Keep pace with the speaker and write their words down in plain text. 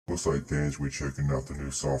Looks like Dan's we checking out the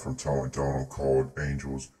new song from Tom MacDonald called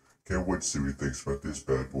Angels. Can't wait to see what he thinks about this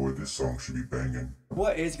bad boy. This song should be banging.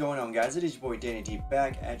 What is going on, guys? It is your boy Danny D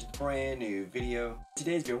back at a brand new video.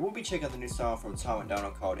 Today's video, we'll be checking out the new song from Tom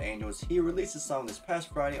MacDonald called Angels. He released the song this past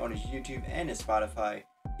Friday on his YouTube and his Spotify.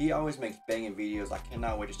 He always makes banging videos. I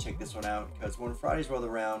cannot wait to check this one out because when Fridays roll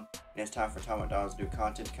around and it's time for Tom MacDonald's new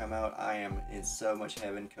content to come out, I am in so much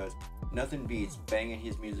heaven because nothing beats banging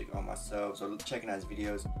his music on myself. So checking out his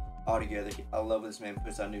videos all together. I love when this man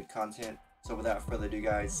puts out new content. So without further ado,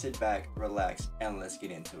 guys, sit back, relax, and let's get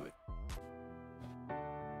into it.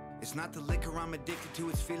 It's not the liquor I'm addicted to,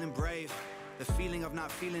 it's feeling brave. The feeling of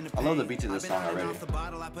not feeling the pain. I love the beat to this song already. Off the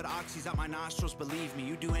bottle, I put oxys out my nostrils. Believe me,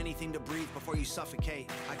 you do anything to breathe before you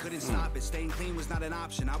suffocate. I couldn't stop it. Staying clean was not an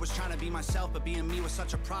option. I was trying to be myself, but being me was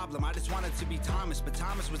such a problem. I just wanted to be Thomas, but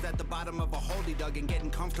Thomas was at the bottom of a hole he dug and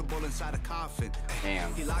getting comfortable inside a coffin.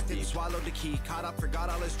 Damn. He locked it and swallowed the key. Caught up,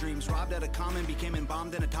 forgot all his dreams. Robbed at a common, became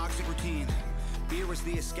embalmed in a toxic routine. Beer was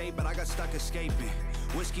the escape, but I got stuck escaping.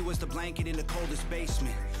 Whiskey was the blanket in the coldest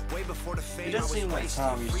basement. Way before the fame, it does seem like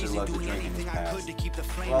Tom used to love to drink in his past.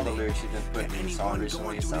 With all the lyrics he's been putting in his song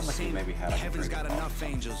recently, it sounds like he maybe had a Heaven's got enough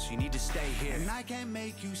angels, you need to stay here. And I can't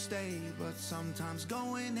make you stay, but sometimes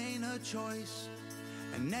going ain't a choice.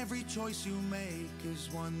 And every choice you make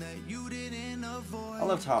is one that you didn't avoid. I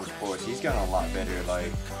love Tom's chorus. He's gotten a lot better.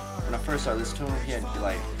 Like when I first started listening to him, he had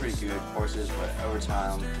like pretty good choruses, but over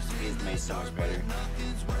time he's made so much better.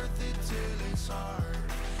 Nothing's worth it till it's hard.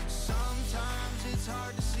 Sometimes it's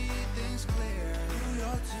hard to see things clear through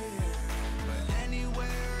your tears, but anywhere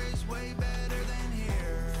is way better than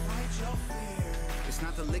here. Fight your fear. It's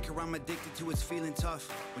not the liquor I'm addicted to, it's feeling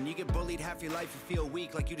tough. When you get bullied half your life, you feel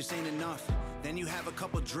weak, like you just ain't enough. Then you have a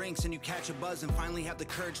couple drinks and you catch a buzz and finally have the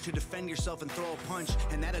courage to defend yourself and throw a punch.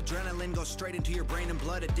 And that adrenaline goes straight into your brain and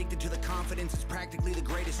blood. Addicted to the confidence, it's practically the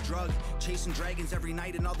greatest drug. Chasing dragons every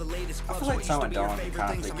night in all the latest clubs. I feel like Tom MacDonald can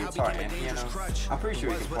kind of play guitar and piano. I'm pretty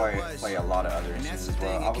sure he can play a lot of other instruments as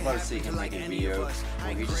well. I would love to see him make a video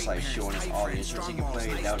where he's just like showing us all the instruments he can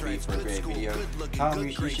play. That would be for a great video. Tom,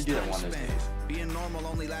 you should do that one of those days. Being normal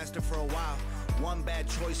only lasted for a while. One bad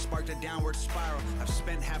choice sparked a downward spiral. I've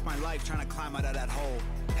spent half my life trying to climb out of that hole.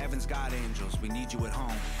 Heaven's got angels, we need you at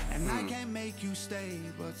home. And I can't make you stay,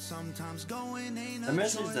 but sometimes going ain't the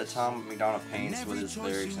message that Tom MacDonald paints with his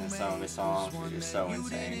lyrics and some of his songs is just so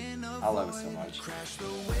insane. I love it so much. Crash the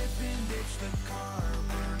whip and ditch the car,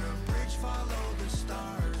 burn a bridge, follow the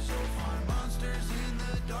stars. You'll find monsters in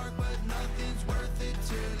the dark, but nothing's worth it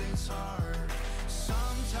till it's hard.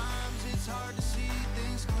 Sometimes it's hard to see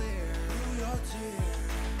things clear through your tears,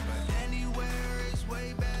 but anywhere is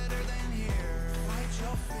way better than here. Fight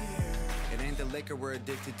your fear. It ain't the liquor we're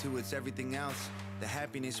addicted to, it's everything else. The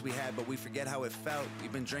happiness we had, but we forget how it felt.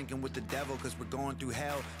 We've been drinking with the devil cause we're going through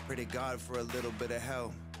hell. Pray to God for a little bit of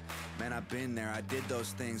help. Man, I've been there, I did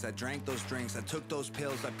those things, I drank those drinks, I took those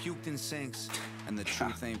pills, I puked in sinks. And the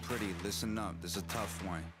truth ain't pretty, listen up, this is a tough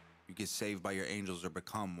one. You get saved by your angels or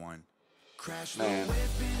become one. Man,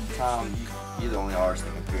 Tom, you're the only artist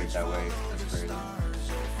that can do it that way. That's crazy.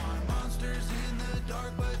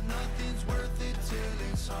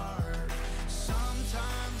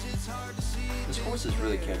 This chorus is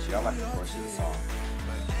really catchy. I like the chorus of the song.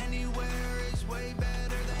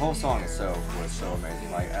 The whole song itself was so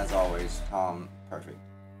amazing. Like, as always, Tom, perfect.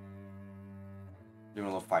 Doing a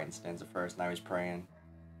little fighting stanza first, now he's praying.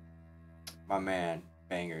 My man,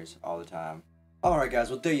 bangers all the time. Alright guys,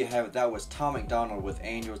 well there you have it. That was Tom MacDonald with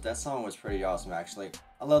Angels. That song was pretty awesome actually.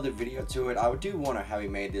 I love the video to it. I do wonder how he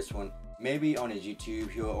made this one. Maybe on his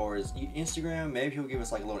YouTube or his Instagram, maybe he'll give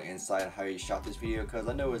us like a little insight on how he shot this video, because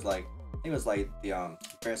I know it was like, the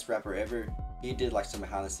best rapper ever. He did like some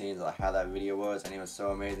behind the scenes of like how that video was, and it was so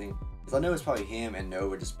amazing. Because I know it's probably him and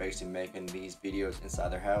Nova just basically making these videos inside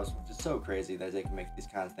their house, which is so crazy that they can make these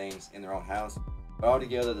kind of things in their own house. But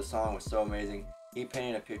altogether, the song was so amazing. He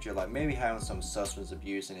painted a picture like maybe having some substance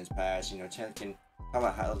abuse in his past, you know, talking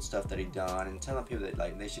about how the stuff that he done and telling people that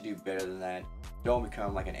like they should do better than that. Don't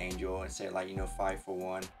become like an angel and say like, you know, fight for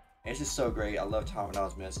one. And it's just so great. I love Tom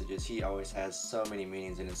MacDonald's messages. He always has so many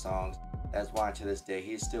meanings in his songs. That's why to this day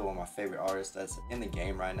he's still one of my favorite artists that's in the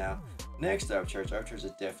game right now. Next up, Church is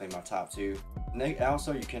definitely my top 2.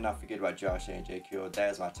 Also, you cannot forget about Josh and J. Kill.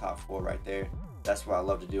 That is my top 4 right there. That's what I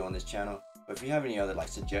love to do on this channel. But if you have any other like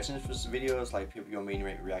suggestions for some videos, like people you want me to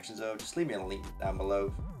make reactions of, just leave me a link down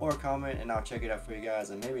below or a comment and I'll check it out for you guys,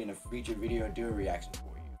 and maybe in a future video do a reaction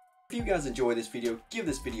for you. If you guys enjoyed this video, give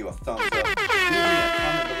this video a thumbs up. Leave me a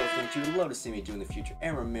comment below for what you would love to see me do in the future.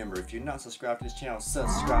 And remember, if you're not subscribed to this channel,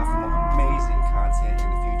 subscribe for more amazing content in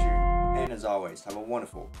the future. And as always, have a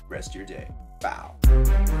wonderful rest of your day. Bow.